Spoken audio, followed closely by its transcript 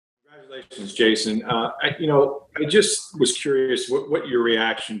Congratulations, Jason. I just was curious what your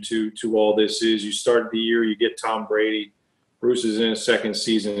reaction to all this is. You started the year, you get Tom Brady, Bruce is in his second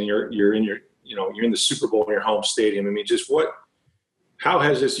season, and you're in you're in the Super Bowl in your home stadium. I mean, how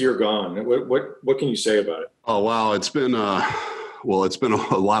has this year gone? What can you say about it? Oh wow, it's been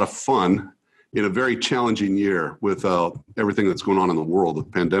a lot of fun in a very challenging year with everything that's going on in the world, the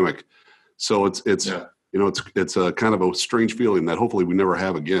pandemic. So it's a kind of a strange feeling that hopefully we never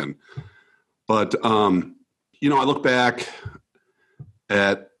have again. But, I look back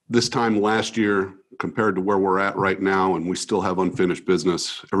at this time last year compared to where we're at right now, and we still have unfinished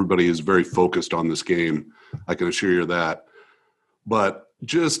business. Everybody is very focused on this game. I can assure you that. But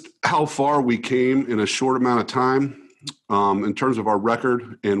just how far we came in a short amount of time in terms of our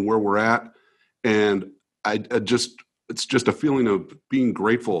record and where we're at. And it's just a feeling of being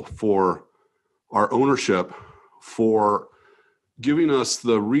grateful for our ownership for giving us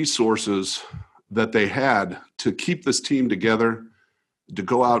the resources that they had to keep this team together, to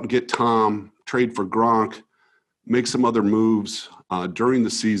go out and get Tom, trade for Gronk, make some other moves during the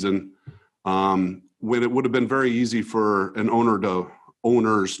season, when it would have been very easy for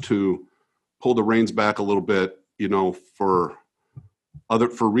owners to pull the reins back a little bit, for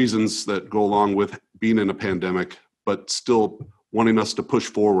reasons that go along with being in a pandemic, but still wanting us to push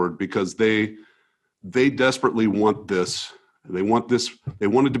forward because they desperately want this. They want this. They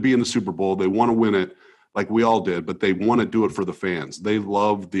wanted to be in the Super Bowl. They want to win it like we all did, but they want to do it for the fans. They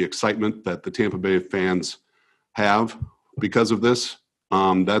love the excitement that the Tampa Bay fans have because of this.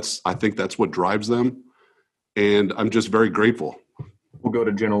 I think that's what drives them. And I'm just very grateful. We'll go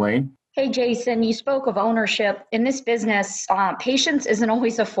to Jen Lane. Hey, Jason, you spoke of ownership. In this business, patience isn't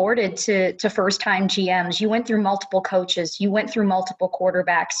always afforded to first-time GMs. You went through multiple coaches. You went through multiple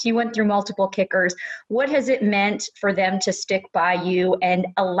quarterbacks. You went through multiple kickers. What has it meant for them to stick by you and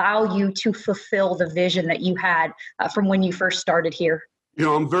allow you to fulfill the vision that you had from when you first started here?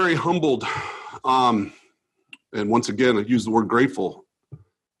 I'm very humbled. And once again, I use the word grateful.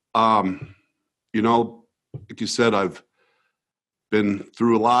 Like you said, I've been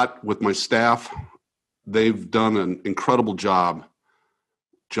through a lot with my staff. They've done an incredible job.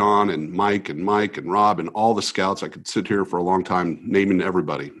 John and Mike and Rob and all the scouts. I could sit here for a long time naming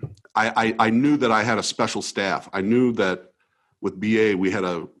everybody. I knew that I had a special staff. I knew that with BA we had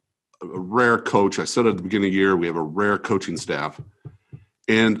a rare coach. I said at the beginning of the year we have a rare coaching staff.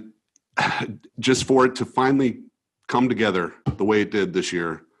 And just for it to finally come together the way it did this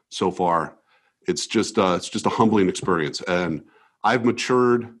year so far, it's just a humbling experience. And I've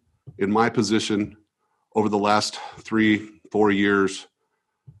matured in my position over the last 3-4 years.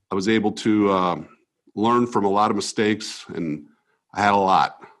 I was able to learn from a lot of mistakes, and I had a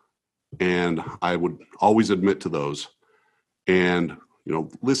lot. And I would always admit to those. And,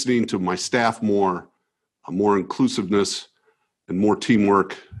 listening to my staff more inclusiveness and more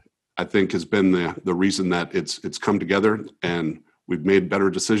teamwork, I think has been the reason that it's come together and we've made better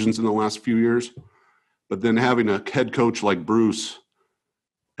decisions in the last few years. But then having a head coach like Bruce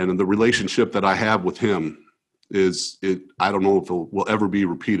and the relationship that I have with him I don't know if it will ever be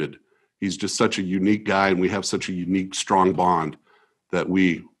repeated. He's just such a unique guy, and we have such a unique, strong bond that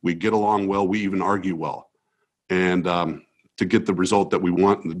we get along well. We even argue well. And to get the result that we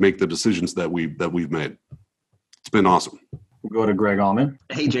want and make the decisions that we've made. It's been awesome. We'll go to Greg Allman.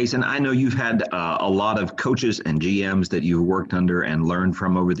 Hey, Jason, I know you've had a lot of coaches and GMs that you've worked under and learned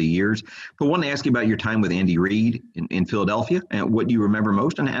from over the years. But I want to ask you about your time with Andy Reid in Philadelphia and what you remember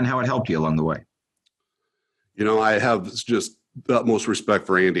most and how it helped you along the way. I have just the utmost respect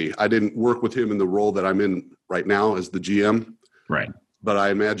for Andy. I didn't work with him in the role that I'm in right now as the GM. Right. But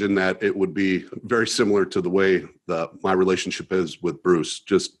I imagine that it would be very similar to the way my relationship is with Bruce.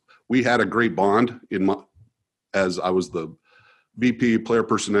 Just we had a great bond as I was the VP player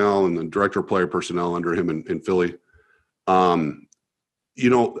personnel and the director of player personnel under him in Philly. I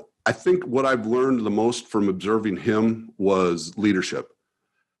think what I've learned the most from observing him was leadership.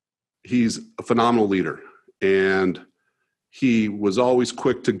 He's a phenomenal leader, and he was always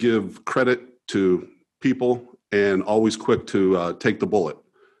quick to give credit to people and always quick to take the bullet.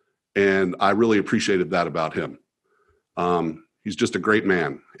 And I really appreciated that about him. He's just a great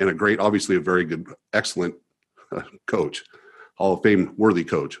man and obviously a very good, excellent coach. Hall of Fame worthy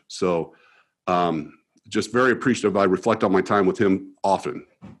coach. So just very appreciative. I reflect on my time with him often.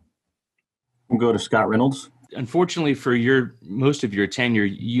 We'll go to Scott Reynolds. Unfortunately for most of your tenure,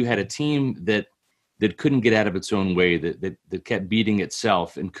 you had a team that couldn't get out of its own way, that kept beating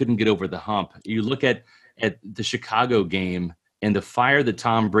itself and couldn't get over the hump. You look at the Chicago game and the fire that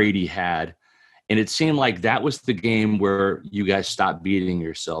Tom Brady had And it seemed like that was the game where you guys stopped beating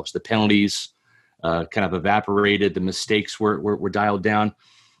yourselves. The penalties kind of evaporated. The mistakes were dialed down.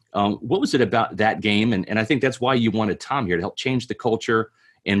 What was it about that game? And I think that's why you wanted Tom here, to help change the culture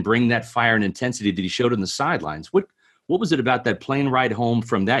and bring that fire and intensity that he showed on the sidelines. What was it about that plane ride home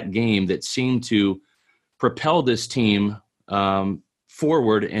from that game that seemed to propel this team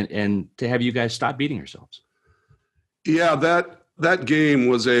forward and to have you guys stop beating yourselves? Yeah, that game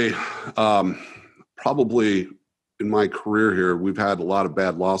was a probably in my career here, we've had a lot of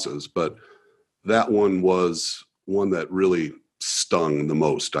bad losses, but that one was one that really stung the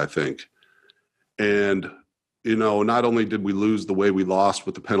most, I think. And, not only did we lose the way we lost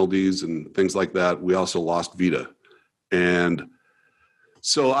with the penalties and things like that, we also lost Vita. And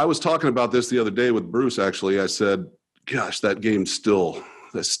so I was talking about this the other day with Bruce, actually. I said, gosh, that game still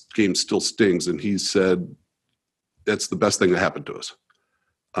stings. And he said, that's the best thing that happened to us.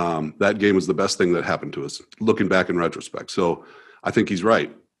 That game was the best thing that happened to us, looking back in retrospect. So I think he's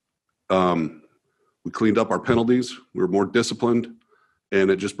right. We cleaned up our penalties. We were more disciplined, and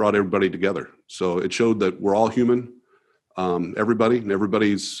it just brought everybody together. So it showed that we're all human,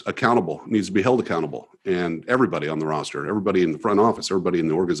 everybody's accountable, needs to be held accountable, and everybody on the roster, everybody in the front office, everybody in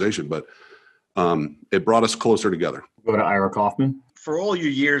the organization. But it brought us closer together. Go to Ira Kaufman. For all your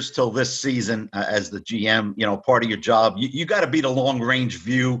years till this season as the GM, part of your job, you got to be the long-range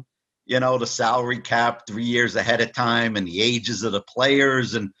view, the salary cap 3 years ahead of time and the ages of the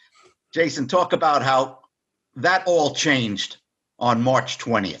players. And Jason, talk about how that all changed on March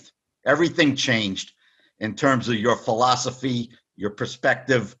 20th. Everything changed in terms of your philosophy, your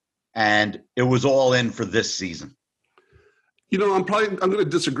perspective, and it was all in for this season. I'm going to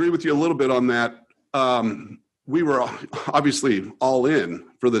disagree with you a little bit on that. We were obviously all in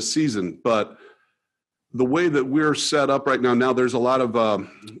for this season, but the way that we're set up right now there's a lot of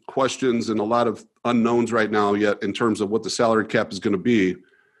questions and a lot of unknowns right now yet in terms of what the salary cap is going to be.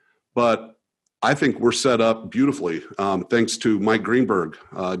 But I think we're set up beautifully, thanks to Mike Greenberg,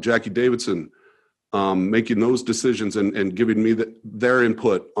 Jackie Davidson, making those decisions and giving me their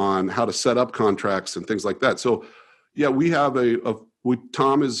input on how to set up contracts and things like that. So, yeah, we have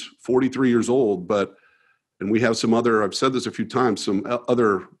Tom is 43 years old, and we have some other, I've said this a few times, some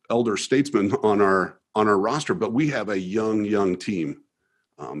other elder statesmen on our roster, but we have a young team,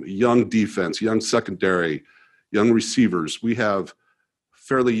 young defense, young secondary, young receivers. We have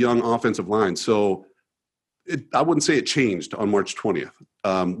fairly young offensive line. So I wouldn't say it changed on March 20th.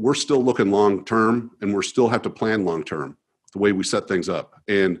 We're still looking long-term, and we still have to plan long-term the way we set things up.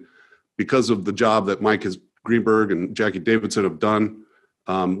 And because of the job that Greenberg and Jackie Davidson have done,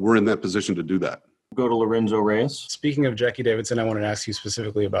 we're in that position to do that. Go to Lorenzo Reyes. Speaking of Jackie Davidson, I wanted to ask you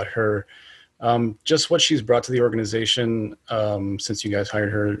specifically about her. Just what she's brought to the organization since you guys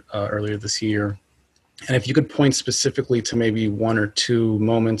hired her earlier this year. And if you could point specifically to maybe one or two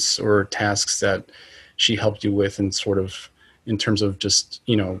moments or tasks that she helped you with and sort of in terms of just,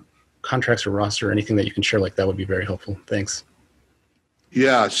 contracts or roster or anything that you can share, like that would be very helpful. Thanks.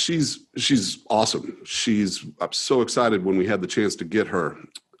 Yeah, she's awesome. I'm so excited when we had the chance to get her.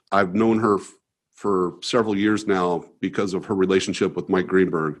 I've known her for several years now because of her relationship with Mike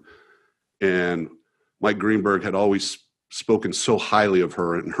Greenberg. And Mike Greenberg had always spoken so highly of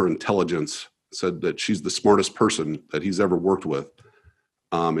her and her intelligence, said that she's the smartest person that he's ever worked with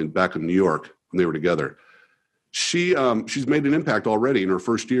back in New York when they were together. She's made an impact already in her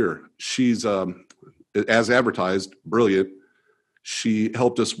first year. She's, as advertised, brilliant. She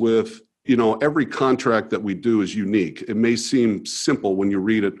helped us with, every contract that we do is unique. It may seem simple when you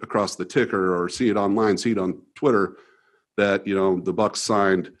read it across the ticker or see it online, see it on Twitter, that, the Bucs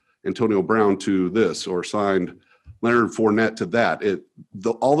signed Antonio Brown to this or signed Leonard Fournette to that.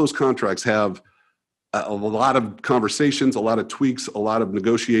 All those contracts have a lot of conversations, a lot of tweaks, a lot of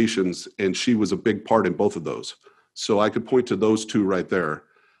negotiations, and she was a big part in both of those. So I could point to those two right there.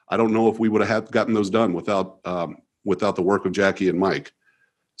 I don't know if we would have gotten those done without the work of Jackie and Mike.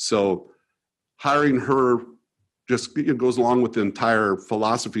 So hiring her just goes along with the entire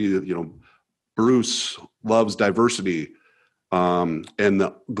philosophy. Bruce loves diversity, and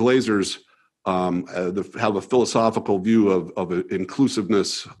the Glazers have a philosophical view of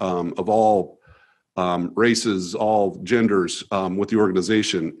inclusiveness of all races, all genders with the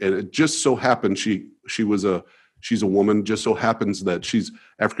organization. And it just so happened she's a woman. Just so happens that she's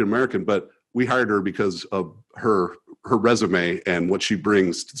African American, but we hired her because of her resume and what she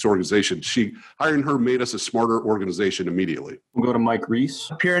brings to this organization. Hiring her made us a smarter organization immediately. We'll go to Mike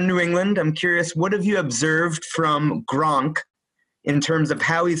Reese. Up here in New England, I'm curious, what have you observed from Gronk in terms of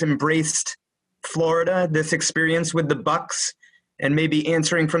how he's embraced Florida, this experience with the Bucs, and maybe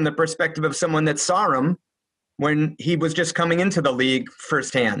answering from the perspective of someone that saw him when he was just coming into the league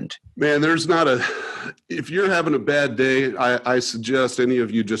firsthand? Man, if you're having a bad day, I suggest any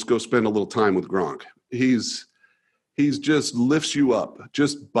of you just go spend a little time with Gronk. He's just lifts you up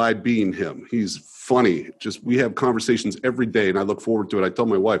just by being him. He's funny. We have conversations every day, and I look forward to it. I tell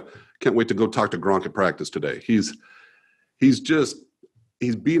my wife, can't wait to go talk to Gronk at practice today. He's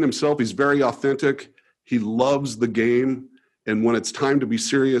being himself. He's very authentic. He loves the game, and when it's time to be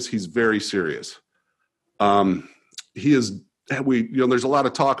serious, he's very serious. There's a lot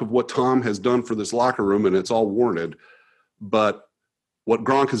of talk of what Tom has done for this locker room, and it's all warranted. But what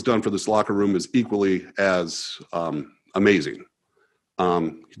Gronk has done for this locker room is equally as amazing.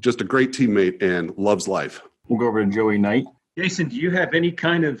 Just a great teammate and loves life. We'll go over to Joey Knight. Jason, do you have any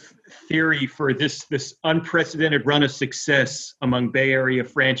kind of theory for this unprecedented run of success among Bay Area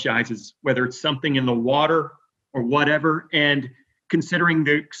franchises, whether it's something in the water or whatever? And considering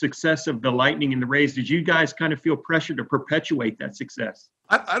the success of the Lightning and the Rays, did you guys kind of feel pressure to perpetuate that success?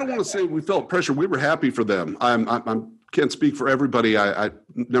 I don't want to say we felt pressure. We were happy for them. I can't speak for everybody.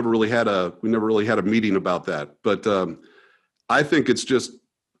 We never really had a meeting about that. But I think it's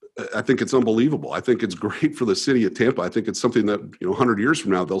unbelievable. I think it's great for the city of Tampa. I think it's something that 100 years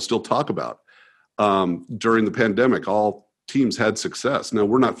from now they'll still talk about. During the pandemic, all teams had success. Now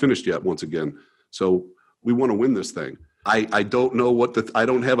we're not finished yet. Once again, so we want to win this thing. I don't know I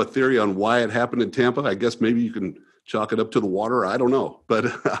don't have a theory on why it happened in Tampa. I guess maybe you can chalk it up to the water. I don't know, but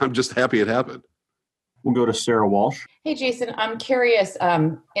I'm just happy it happened. We'll go to Sarah Walsh. Hey, Jason, I'm curious,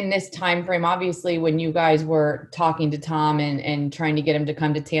 in this time frame, obviously, when you guys were talking to Tom and trying to get him to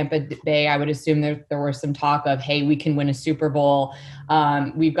come to Tampa Bay, I would assume there was some talk of, hey, we can win a Super Bowl.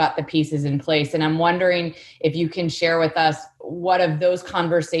 We've got the pieces in place. And I'm wondering if you can share with us what of those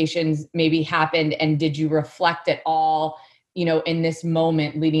conversations maybe happened, and did you reflect at all, in this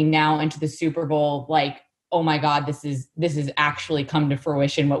moment leading now into the Super Bowl, like, oh my God, this is actually come to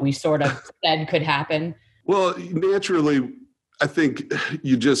fruition, what we sort of said could happen? Well, naturally, I think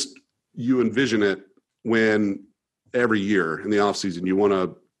you envision it when every year in the offseason you want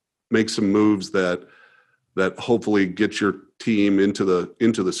to make some moves that hopefully get your team into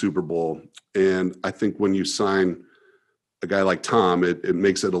the Super Bowl. And I think when you sign a guy like Tom, it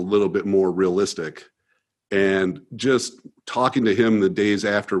makes it a little bit more realistic. And just talking to him the days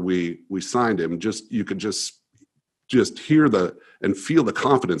after we signed him, you could just hear and feel the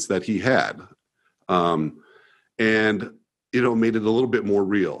confidence that he had. And made it a little bit more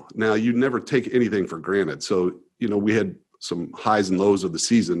real. Now, you never take anything for granted. So, we had some highs and lows of the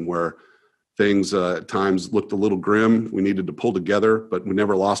season where things at times looked a little grim. We needed to pull together, but we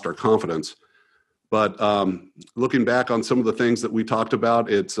never lost our confidence. But looking back on some of the things that we talked about,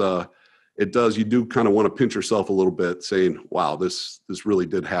 you do kind of want to pinch yourself a little bit saying, wow, this really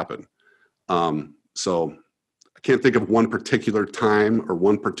did happen. So I can't think of one particular time or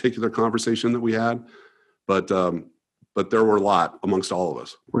one particular conversation that we had, but there were a lot amongst all of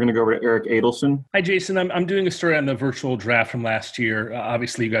us. We're going to go over to Eric Adelson. Hi, Jason. I'm doing a story on the virtual draft from last year.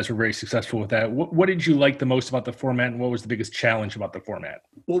 Obviously, you guys were very successful with that. What did you like the most about the format, and what was the biggest challenge about the format?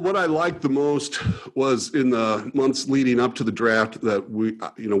 Well, what I liked the most was in the months leading up to the draft that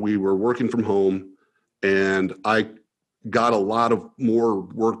we were working from home, and I got a lot of more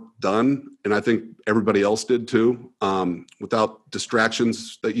work done, and I think everybody else did too, without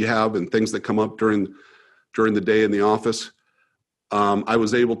distractions that you have and things that come up during the day in the office. I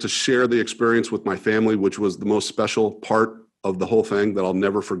was able to share the experience with my family, which was the most special part of the whole thing that I'll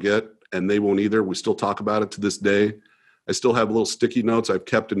never forget, and they won't either. We still talk about it to this day. I still have little sticky notes I've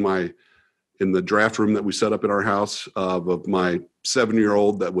kept in the draft room that we set up in our house of my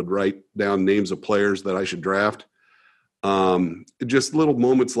 7-year-old that would write down names of players that I should draft. Just little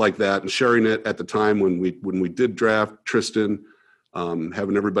moments like that, and sharing it at the time when we did draft Tristan,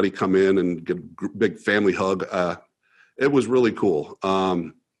 having everybody come in and get a big family hug. It was really cool.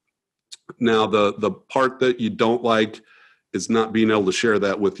 Now the part that you don't like is not being able to share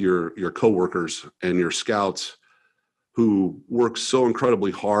that with your coworkers and your scouts who work so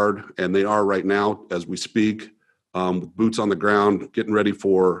incredibly hard, and they are right now as we speak, with boots on the ground, getting ready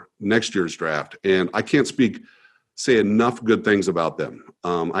for next year's draft. And I can't say enough good things about them.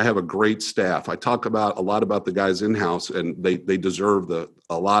 I have a great staff. I talk a lot about the guys in-house, and they deserve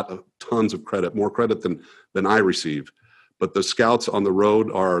tons of credit, more credit than I receive. But the scouts on the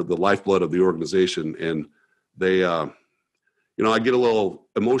road are the lifeblood of the organization, and they, I get a little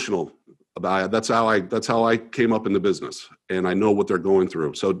emotional about it. That's how I came up in the business, and I know what they're going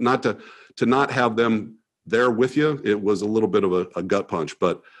through. So not to not have them there with you, it was a little bit of a gut punch,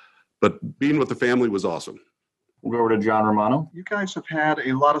 but being with the family was awesome. We'll go over to John Romano. You guys have had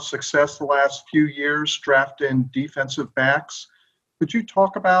a lot of success the last few years drafting defensive backs. Could you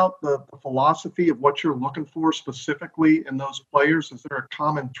talk about the philosophy of what you're looking for specifically in those players? Is there a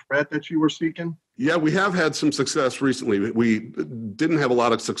common thread that you were seeking? Yeah, we have had some success recently. We didn't have a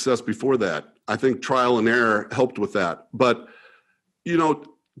lot of success before that. I think trial and error helped with that. But,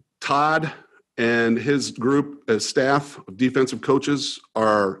 Todd and his group as staff of defensive coaches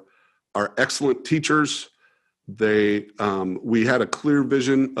are excellent teachers. We had a clear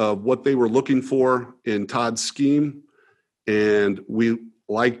vision of what they were looking for in Todd's scheme, and we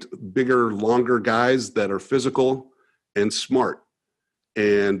liked bigger, longer guys that are physical and smart,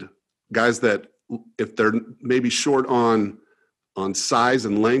 and guys that if they're maybe short on size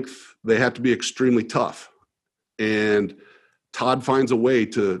and length, they have to be extremely tough. And Todd finds a way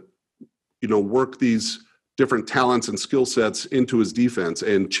to, work these different talents and skill sets into his defense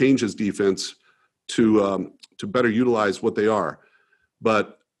and change his defense to better utilize what they are.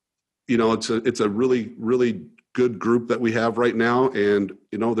 But, it's a really, really good group that we have right now. And,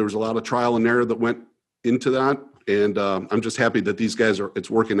 there was a lot of trial and error that went into that. And I'm just happy that these guys it's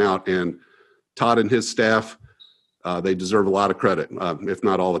working out. And Todd and his staff, they deserve a lot of credit, if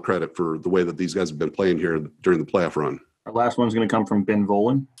not all the credit, for the way that these guys have been playing here during the playoff run. Our last one's going to come from Ben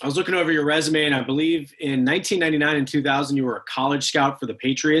Volen. I was looking over your resume, and I believe in 1999 and 2000, you were a college scout for the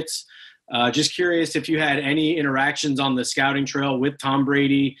Patriots. Just curious if you had any interactions on the scouting trail with Tom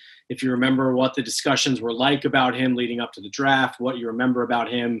Brady, if you remember what the discussions were like about him leading up to the draft, what you remember about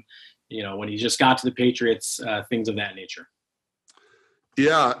him, when he just got to the Patriots, things of that nature.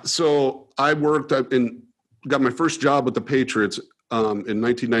 Yeah, so I got my first job with the Patriots in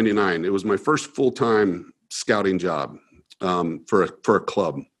 1999. It was my first full-time scouting job for a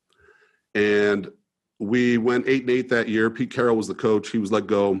club. And we went 8-8 that year. Pete Carroll was the coach. He was let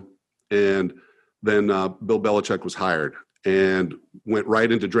go. And then Bill Belichick was hired and went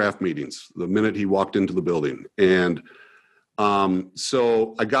right into draft meetings the minute he walked into the building. And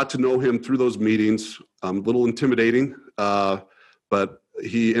so I got to know him through those meetings. A little intimidating, but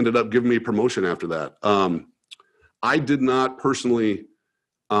he ended up giving me a promotion after that. I did not personally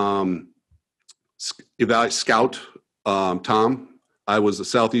scout Tom. I was a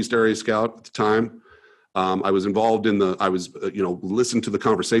Southeast area scout at the time. I was involved listened to the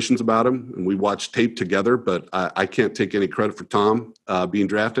conversations about him, and we watched tape together, but I can't take any credit for Tom being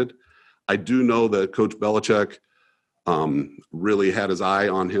drafted. I do know that Coach Belichick really had his eye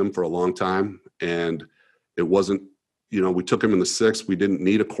on him for a long time, and it wasn't, we took him in the 6th. We didn't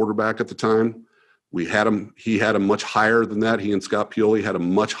need a quarterback at the time. He had him much higher than that. He and Scott Pioli had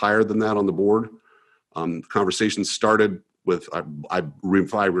him much higher than that on the board. Conversations started with,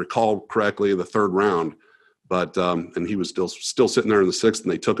 if I recall correctly, the 3rd round, but and he was still sitting there in the 6th,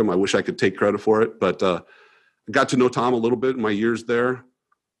 and they took him. I wish I could take credit for it, but I got to know Tom a little bit in my years there.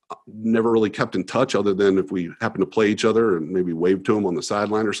 Never really kept in touch other than if we happened to play each other and maybe waved to him on the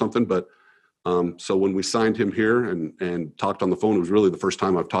sideline or something. But so when we signed him here and talked on the phone, it was really the first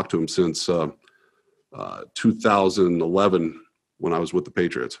time I've talked to him since 2011 when I was with the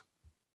Patriots.